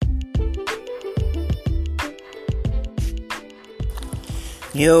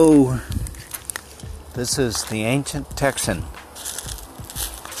Yo, this is the Ancient Texan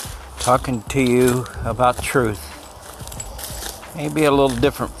talking to you about truth. Maybe a little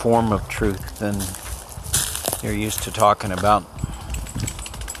different form of truth than you're used to talking about.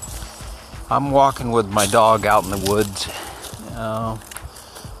 I'm walking with my dog out in the woods,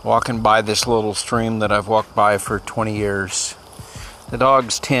 walking by this little stream that I've walked by for 20 years. The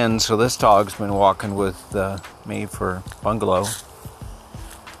dog's 10, so this dog's been walking with me for bungalow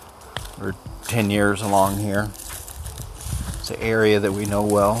for 10 years along here. It's an area that we know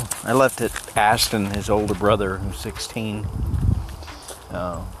well. I left it Ashton, his older brother, who's 16.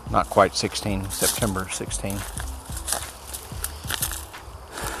 Not quite 16, September 16.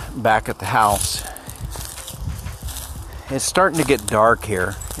 Back at the house. It's starting to get dark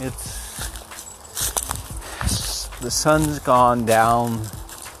here. The sun's gone down.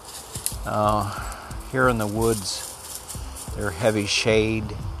 Here in the woods, they're heavy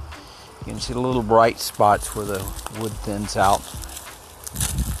shade. You can see the little bright spots where the wood thins out.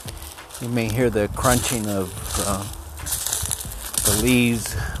 You may hear the crunching of the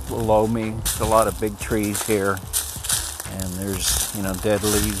leaves below me. There's a lot of big trees here, and there's dead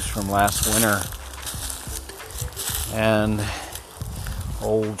leaves from last winter, and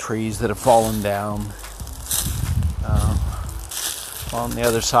old trees that have fallen down. On the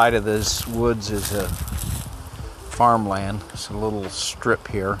other side of this woods is a farmland. It's a little strip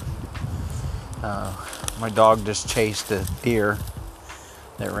here. My dog just chased a deer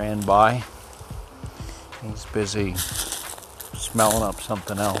that ran by. He's busy smelling up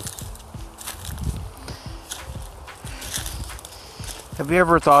something else. Have you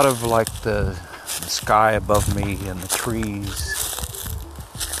ever thought of like the sky above me and the trees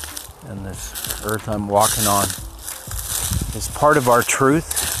and this earth I'm walking on is part of our truth?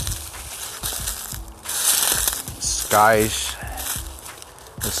 Skies,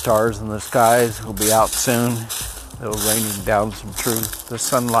 the stars in the skies will be out soon. They'll raining down some truth. The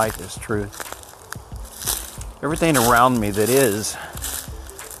sunlight is truth. Everything around me that is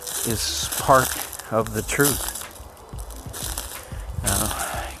part of the truth.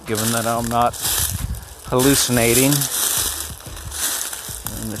 Given that I'm not hallucinating,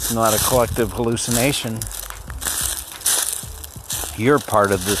 and it's not a collective hallucination, you're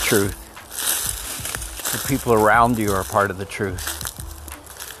part of the truth. The people around you are part of the truth.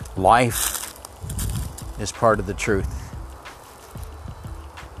 Life is part of the truth.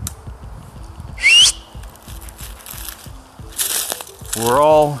 We're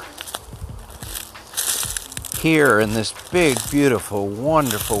all here in this big, beautiful,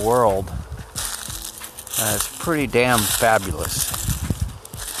 wonderful world. It's pretty damn fabulous.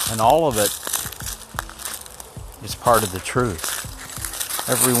 And all of it is part of the truth.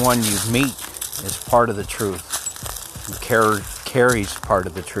 Everyone you meet is part of the truth. And carries part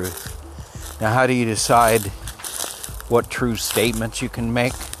of the truth. Now, how do you decide what true statements you can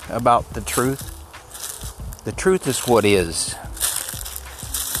make about the truth? The truth is what is.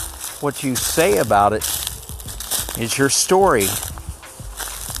 What you say about it is your story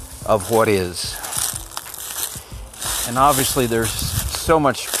of what is. And obviously there's so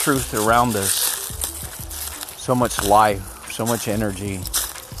much truth around us, so much life, so much energy,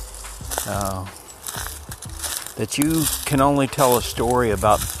 that you can only tell a story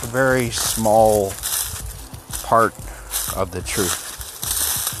about a very small part of the truth.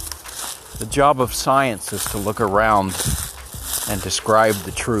 The job of science is to look around and describe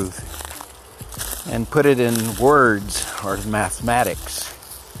the truth and put it in words or mathematics.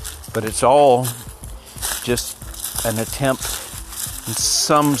 But it's all just an attempt in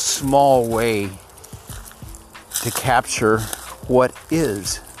some small way to capture what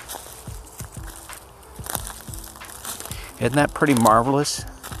is. Isn't that pretty marvelous?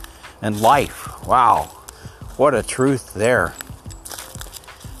 And life, wow, what a truth there.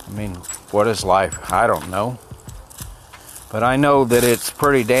 I mean, what is life? I don't know. But I know that it's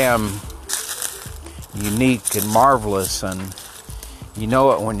pretty damn unique and marvelous, and you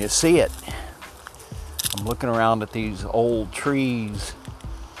know it when you see it. I'm looking around at these old trees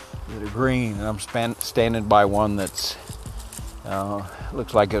that are green, and I'm standing by one that's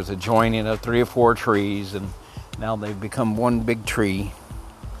looks like it was a joining of 3 or 4 trees, and now they've become one big tree.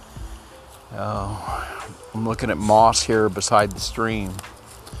 I'm looking at moss here beside the stream.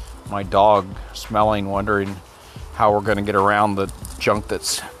 My dog smelling, wondering how we're going to get around the junk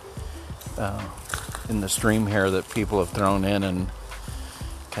that's in the stream here that people have thrown in and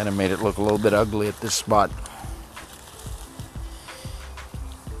kind of made it look a little bit ugly at this spot.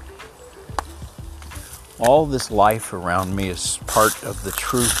 All this life around me is part of the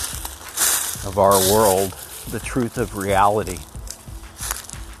truth of our world, the truth of reality.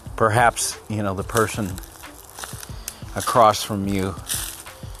 Perhaps, the person across from you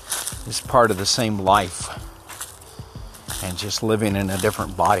is part of the same life and just living in a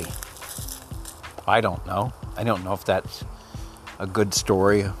different body. I don't know. I don't know if that's a good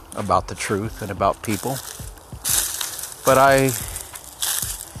story about the truth and about people. But I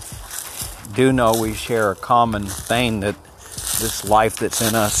do know we share a common thing, that this life that's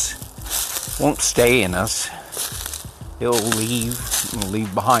in us won't stay in us. It'll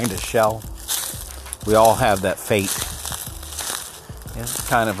leave behind a shell. We all have that fate. It's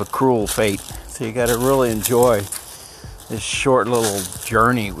kind of a cruel fate. So you got to really enjoy this short little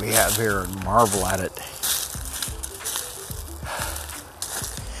journey we have here and marvel at it.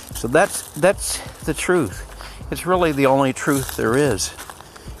 So that's the truth. It's really the only truth there is.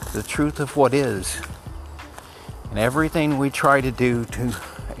 The truth of what is. And everything we try to do to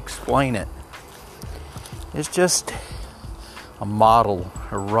explain it is just a model,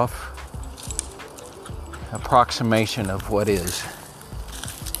 a rough approximation of what is.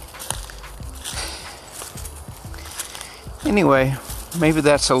 Anyway, maybe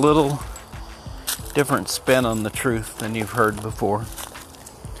that's a little different spin on the truth than you've heard before.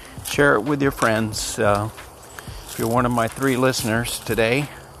 Share it with your friends. If you're one of my 3 listeners today,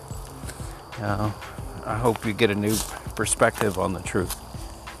 I hope you get a new perspective on the truth.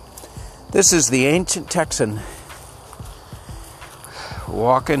 This is the Ancient Texan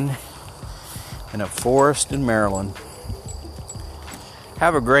walking in a forest in Maryland.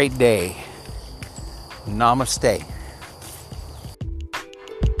 Have a great day. Namaste.